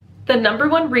The number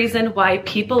one reason why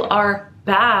people are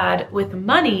bad with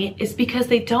money is because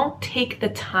they don't take the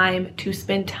time to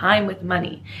spend time with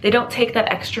money. They don't take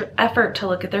that extra effort to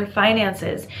look at their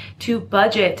finances, to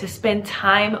budget, to spend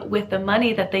time with the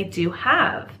money that they do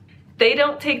have. They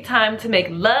don't take time to make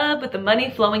love with the money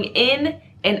flowing in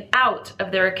and out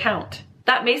of their account.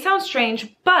 That may sound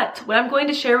strange, but what I'm going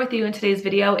to share with you in today's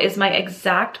video is my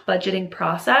exact budgeting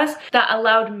process that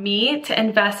allowed me to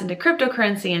invest into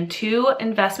cryptocurrency and 2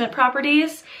 investment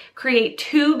properties, create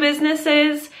 2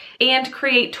 businesses, and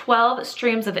create 12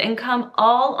 streams of income,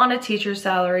 all on a teacher's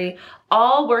salary,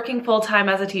 all working full-time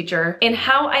as a teacher, and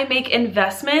how I make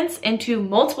investments into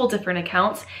multiple different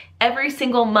accounts every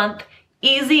single month,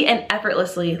 easy and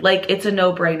effortlessly, like it's a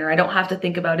no-brainer. I don't have to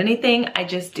think about anything, I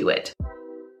just do it.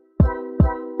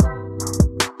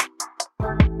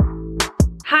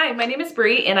 Hi, my name is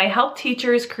Bree and I help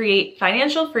teachers create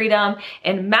financial freedom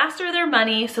and master their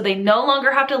money so they no longer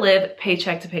have to live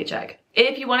paycheck to paycheck.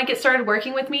 If you want to get started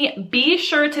working with me, be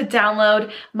sure to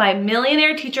download my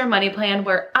Millionaire Teacher Money Plan,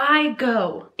 where I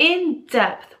go in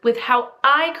depth with how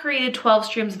I created 12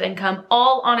 streams of income,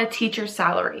 all on a teacher's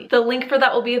salary. The link for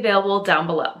that will be available down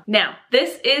below. Now,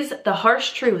 this is the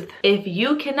harsh truth. If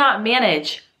you cannot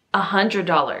manage $100,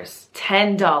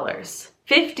 $10,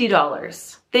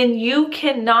 $50, then you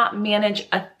cannot manage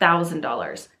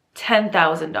 $1,000,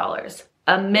 $10,000,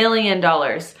 $1 million.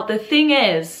 The thing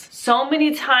is, so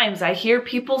many times I hear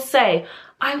people say,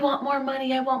 I want more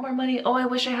money, I want more money, oh, I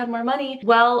wish I had more money.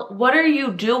 Well, what are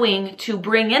you doing to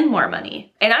bring in more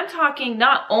money? And I'm talking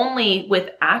not only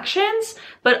with actions,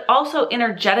 but also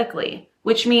energetically,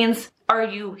 which means, are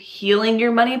you healing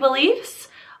your money beliefs?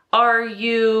 Are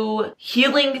you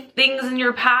healing things in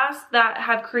your past that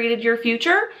have created your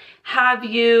future? Have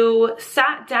you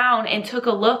sat down and took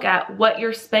a look at what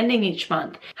you're spending each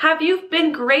month? Have you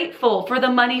been grateful for the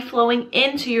money flowing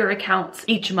into your accounts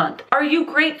each month? Are you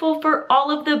grateful for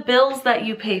all of the bills that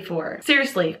you pay for?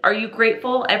 Seriously, are you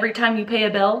grateful every time you pay a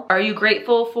bill? Are you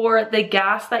grateful for the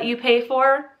gas that you pay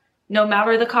for, no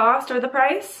matter the cost or the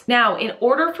price? Now, in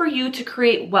order for you to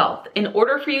create wealth, in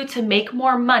order for you to make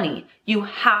more money, you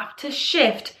have to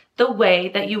shift the way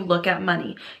that you look at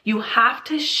money. You have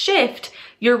to shift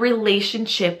your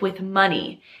relationship with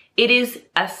money. It is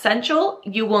essential.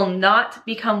 You will not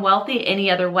become wealthy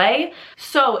any other way.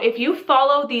 So if you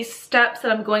follow these steps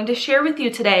that I'm going to share with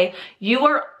you today, you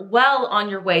are well on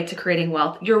your way to creating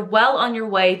wealth. You're well on your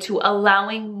way to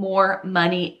allowing more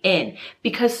money in,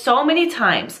 because so many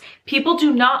times people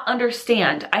do not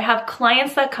understand. I have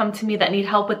clients that come to me that need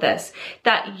help with this,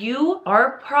 that you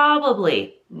are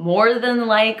probably more than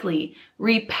likely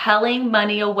repelling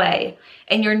money away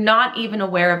and you're not even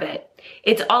aware of it.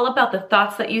 It's all about the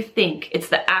thoughts that you think. It's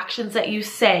the actions that you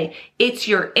say. It's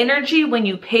your energy when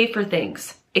you pay for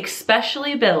things,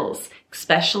 especially bills,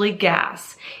 especially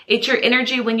gas. It's your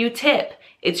energy when you tip.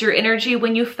 It's your energy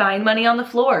when you find money on the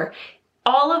floor.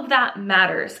 All of that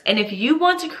matters. And if you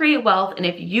want to create wealth, and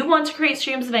if you want to create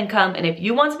streams of income, and if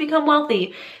you want to become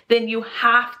wealthy, then you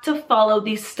have to follow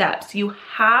these steps. You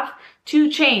have to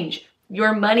change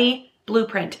your money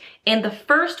blueprint. And the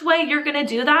first way you're going to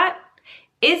do that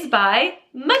is by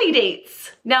money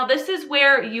dates. Now, this is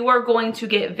where you are going to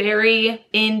get very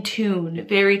in tune,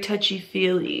 very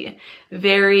touchy-feely,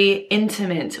 very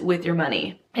intimate with your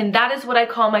money. And that is what I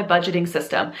call my budgeting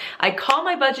system. I call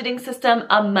my budgeting system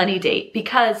a money date,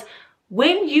 because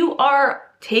when you are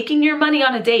taking your money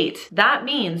on a date, that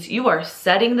means you are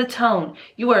setting the tone.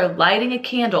 You are lighting a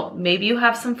candle. Maybe you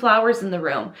have some flowers in the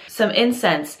room, some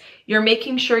incense. You're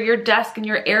making sure your desk and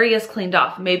your area is cleaned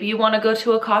off. Maybe you want to go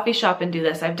to a coffee shop and do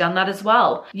this. I've done that as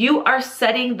well. You are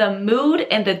setting the mood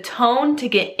and the tone to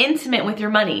get intimate with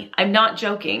your money. I'm not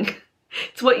joking.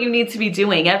 It's what you need to be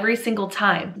doing every single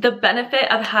time. The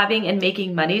benefit of having and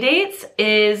making money dates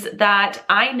is that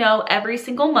I know every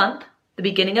single month, the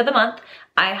beginning of the month,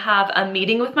 I have a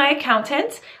meeting with my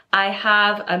accountant. I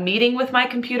have a meeting with my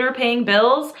computer paying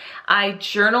bills. I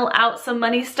journal out some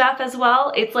money stuff as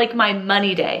well. It's like my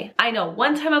money day. I know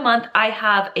one time a month I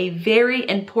have a very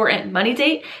important money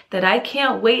date that I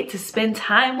can't wait to spend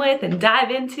time with and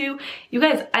dive into. You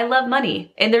guys, I love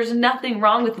money, and there's nothing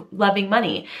wrong with loving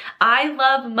money. I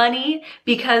love money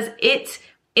because it's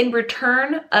in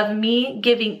return of me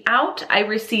giving out, I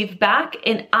receive back,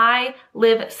 and I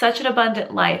live such an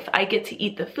abundant life. I get to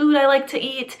eat the food I like to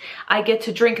eat. I get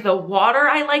to drink the water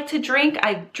I like to drink.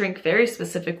 I drink very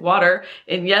specific water.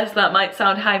 And yes, that might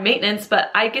sound high maintenance,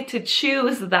 but I get to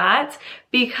choose that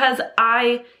because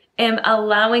I am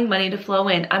allowing money to flow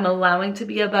in. I'm allowing to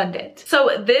be abundant.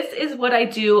 So this is what I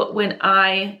do when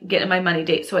I get in my money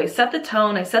date. So I set the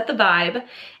tone, I set the vibe,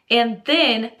 And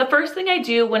then the first thing I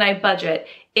do when I budget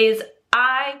is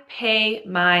I pay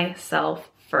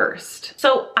myself first.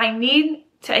 So I need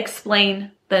to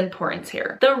explain the importance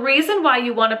here. The reason why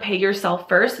you want to pay yourself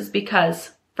first is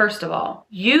because, first of all,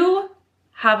 you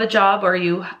have a job, or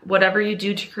whatever you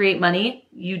do to create money,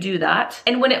 you do that.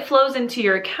 And when it flows into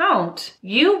your account,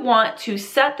 you want to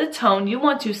set the tone, you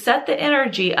want to set the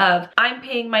energy of, I'm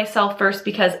paying myself first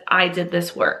because I did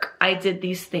this work, I did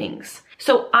these things.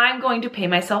 So I'm going to pay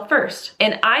myself first.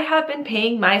 And I have been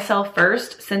paying myself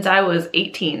first since I was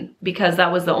 18, because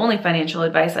that was the only financial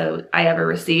advice I ever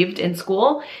received in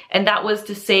school. And that was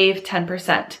to save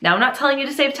 10%. Now, I'm not telling you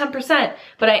to save 10%,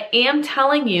 but I am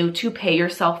telling you to pay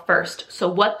yourself first. So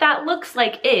what that looks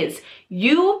like is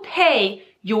you pay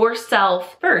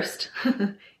yourself first.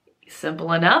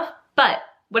 Simple enough, but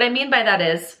what I mean by that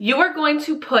is you are going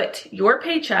to put your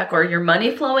paycheck or your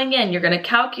money flowing in, you're going to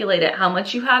calculate it, how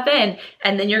much you have in,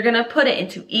 and then you're going to put it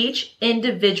into each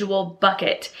individual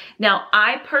bucket. Now,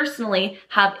 I personally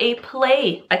have a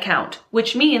play account,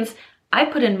 which means I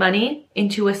put in money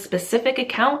into a specific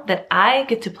account that I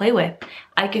get to play with.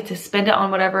 I get to spend it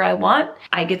on whatever I want.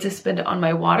 I get to spend it on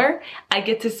my water. I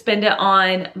get to spend it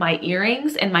on my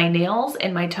earrings and my nails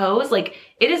and my toes. Like,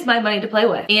 it is my money to play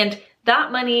with. And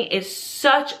that money is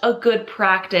such a good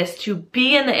practice to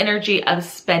be in the energy of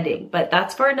spending, but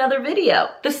that's for another video.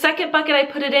 The second bucket I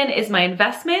put it in is my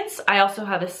investments. I also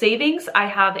have a savings. I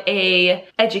have a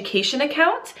education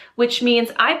account, which means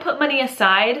I put money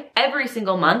aside every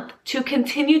single month to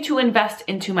continue to invest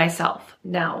into myself.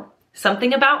 Now,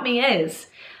 something about me is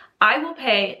I will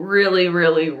pay really,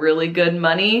 really, really good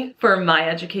money for my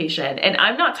education. And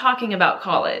I'm not talking about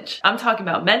college. I'm talking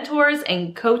about mentors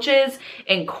and coaches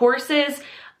and courses.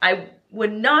 I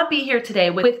would not be here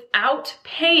today without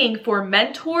paying for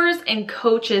mentors and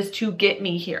coaches to get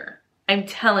me here. I'm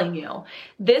telling you,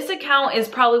 this account is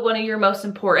probably one of your most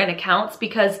important accounts,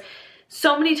 because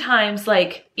so many times,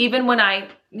 like, even when I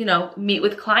meet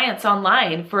with clients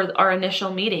online for our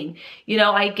initial meeting,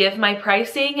 I give my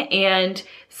pricing, and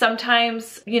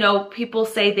sometimes, people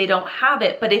say they don't have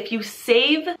it, but if you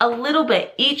save a little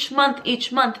bit each month,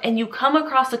 and you come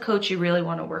across a coach you really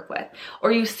want to work with,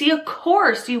 or you see a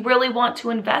course you really want to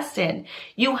invest in,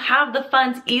 you have the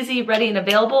funds easy, ready, and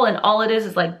available, and all it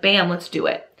is like, bam, let's do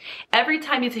it. Every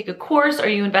time you take a course or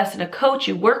you invest in a coach,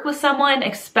 you work with someone,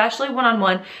 especially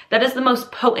one-on-one, that is the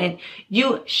most potent.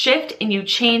 You shift and you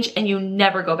change and you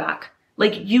never go back.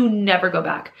 Like, you never go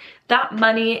back. That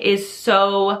money is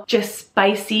so just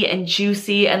spicy and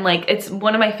juicy, and like, it's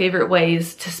one of my favorite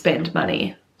ways to spend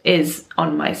money is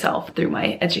on myself through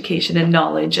my education and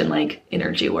knowledge and like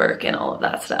energy work and all of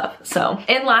that stuff. So,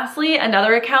 and lastly,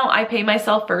 another account I pay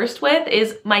myself first with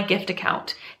is my gift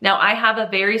account. Now, I have a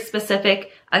very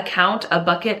specific account, a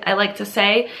bucket, I like to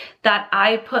say, that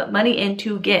I put money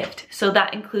into gift. So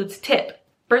that includes tip,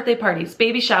 birthday parties,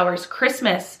 baby showers,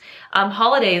 Christmas,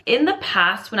 holidays. In the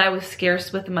past, when I was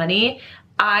scarce with money,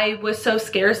 I was so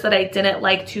scarce that I didn't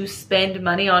like to spend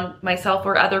money on myself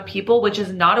or other people, which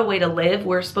is not a way to live.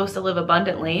 We're supposed to live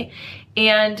abundantly.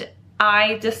 And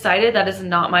I decided that is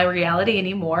not my reality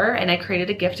anymore. And I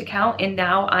created a gift account, and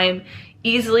now I'm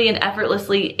easily and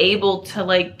effortlessly able to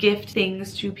like gift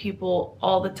things to people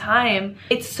all the time.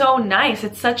 It's so nice.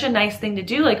 It's such a nice thing to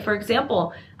do. Like, for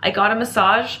example, I got a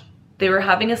massage. They were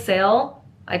having a sale.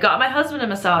 I got my husband a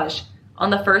massage. On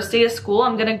the first day of school,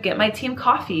 I'm gonna get my team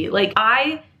coffee. Like,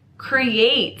 I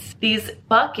create these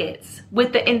buckets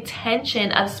with the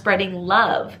intention of spreading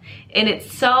love. And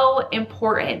it's so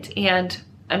important. And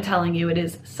I'm telling you, it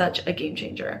is such a game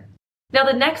changer. Now,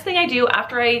 the next thing I do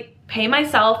after I pay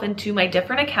myself into my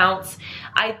different accounts,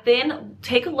 I then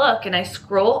take a look and I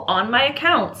scroll on my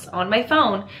accounts on my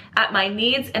phone at my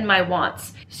needs and my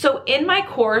wants. So in my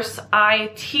course,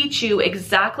 I teach you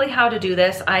exactly how to do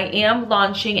this. I am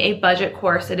launching a budget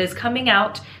course. It is coming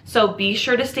out, so be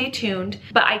sure to stay tuned.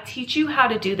 But I teach you how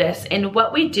to do this. And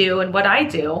what we do and what I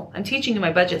do, I'm teaching you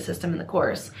my budget system in the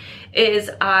course, is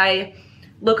I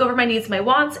look over my needs, my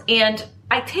wants, and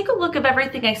I take a look of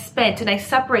everything I spent and I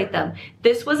separate them.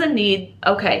 This was a need,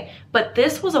 okay, but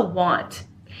this was a want.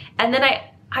 And then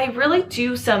I really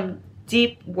do some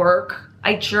deep work.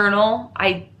 I journal,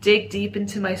 I dig deep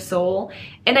into my soul,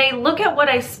 and I look at what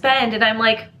I spend and I'm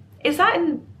like, is that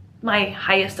in my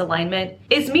highest alignment?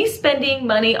 Is me spending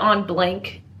money on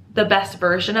blank the best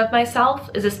version of myself?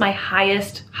 Is this my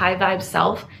highest high vibe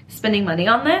self spending money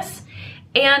on this?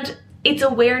 And it's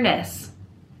awareness.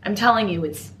 I'm telling you,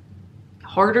 it's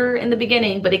harder in the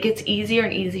beginning, but it gets easier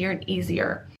and easier and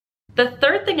easier. The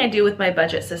third thing I do with my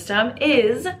budget system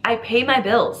is I pay my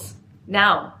bills.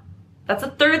 Now, That's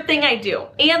the third thing I do.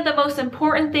 And the most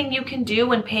important thing you can do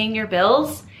when paying your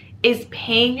bills is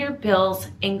paying your bills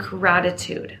in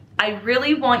gratitude. I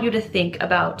really want you to think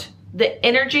about the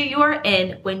energy you are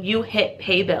in when you hit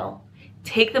pay bill.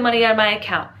 Take the money out of my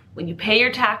account. When you pay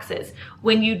your taxes,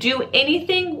 when you do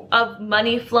anything of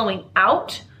money flowing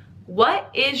out, what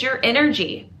is your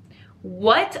energy?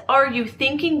 What are you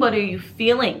thinking? What are you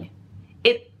feeling?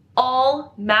 It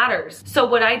all matters. So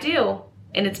what I do,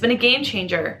 and it's been a game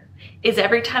changer, is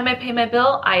every time I pay my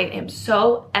bill, I am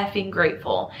so effing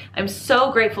grateful. I'm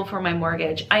so grateful for my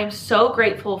mortgage. I am so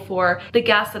grateful for the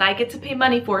gas that I get to pay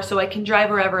money for so I can drive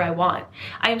wherever I want.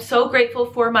 I am so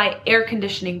grateful for my air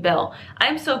conditioning bill.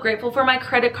 I'm so grateful for my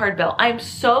credit card bill. I'm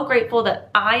so grateful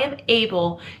that I am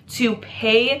able to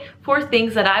pay for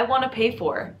things that I want to pay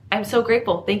for. I'm so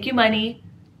grateful. Thank you, money.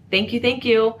 Thank you, thank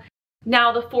you.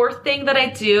 Now, the fourth thing that I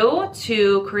do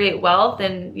to create wealth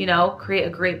and, create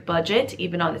a great budget,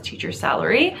 even on a teacher's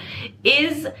salary,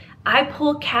 is I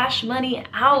pull cash money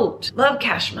out. Love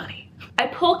cash money. I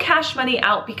pull cash money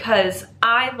out because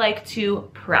I like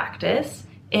to practice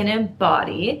and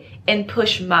embody and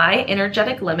push my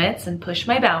energetic limits and push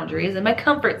my boundaries and my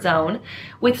comfort zone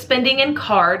with spending in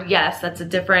card. Yes, that's a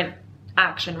different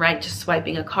action, right? Just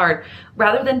swiping a card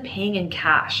rather than paying in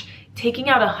cash. Taking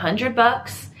out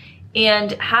 $100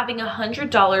 and having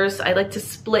 $100, I like to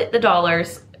split the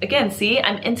dollars. Again, see,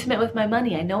 I'm intimate with my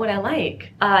money. I know what I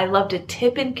like. I love to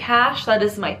tip in cash. That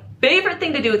is my favorite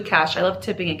thing to do with cash. I love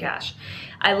tipping in cash.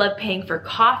 I love paying for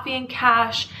coffee in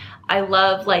cash. I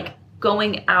love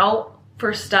going out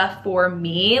for stuff for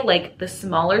me, like the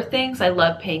smaller things. I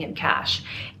love paying in cash.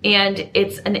 And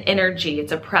it's an energy,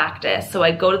 it's a practice. So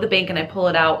I go to the bank and I pull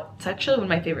it out. It's actually one of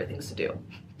my favorite things to do.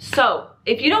 So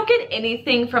if you don't get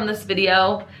anything from this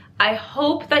video, I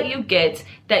hope that you get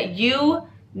that you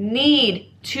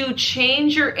need to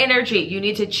change your energy. You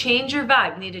need to change your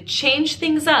vibe. You need to change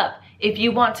things up if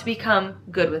you want to become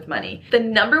good with money. The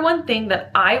number one thing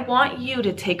that I want you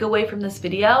to take away from this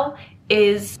video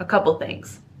is a couple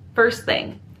things. First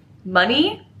thing,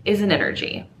 money is an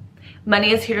energy.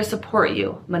 Money is here to support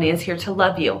you. Money is here to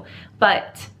love you.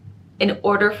 But in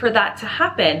order for that to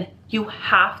happen, you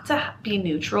have to be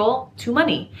neutral to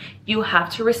money. You have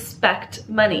to respect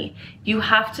money. You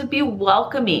have to be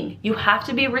welcoming. You have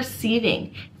to be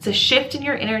receiving. It's a shift in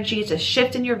your energy. It's a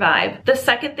shift in your vibe. The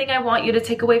second thing I want you to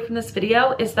take away from this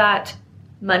video is that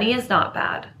money is not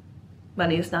bad.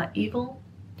 Money is not evil.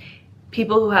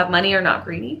 People who have money are not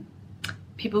greedy.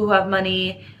 People who have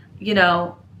money,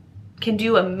 can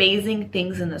do amazing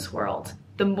things in this world.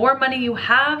 The more money you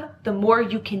have, the more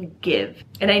you can give.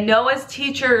 And I know as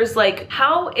teachers,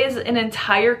 how is an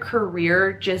entire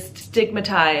career just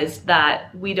stigmatized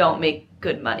that we don't make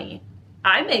good money?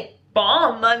 I make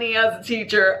bomb money as a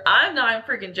teacher. I'm not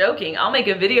freaking joking. I'll make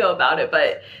a video about it,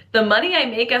 but the money I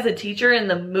make as a teacher and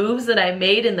the moves that I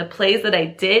made and the plays that I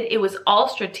did, it was all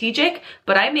strategic,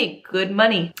 but I make good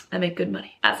money. I make good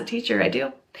money. As a teacher, I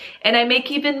do. And I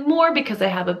make even more because I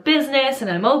have a business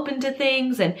and I'm open to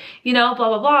things and, blah,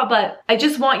 blah, blah. But I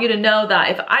just want you to know that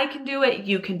if I can do it,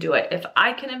 you can do it. If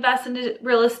I can invest into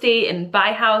real estate and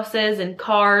buy houses and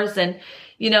cars and,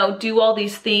 do all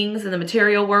these things in the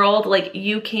material world,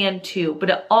 you can too. But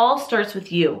it all starts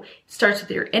with you. It starts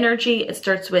with your energy. It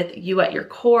starts with you at your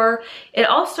core. It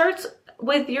all starts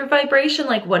with your vibration,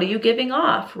 what are you giving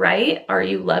off, right? Are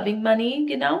you loving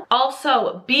money,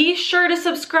 Also, be sure to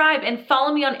subscribe and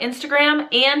follow me on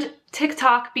Instagram and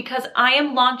TikTok because I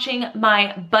am launching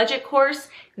my budget course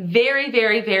very,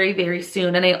 very, very, very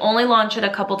soon. And I only launch it a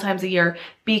couple times a year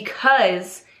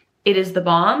because it is the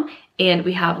bomb and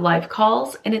we have live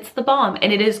calls and it's the bomb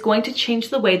and it is going to change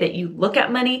the way that you look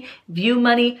at money, view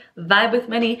money, vibe with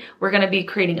money. We're going to be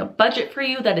creating a budget for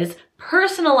you that is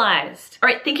personalized. All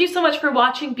right, thank you so much for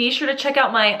watching. Be sure to check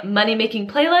out my money making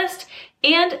playlist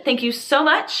and thank you so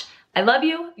much. I love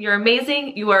you. You're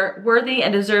amazing. You are worthy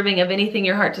and deserving of anything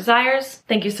your heart desires.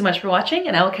 Thank you so much for watching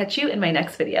and I will catch you in my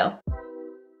next video.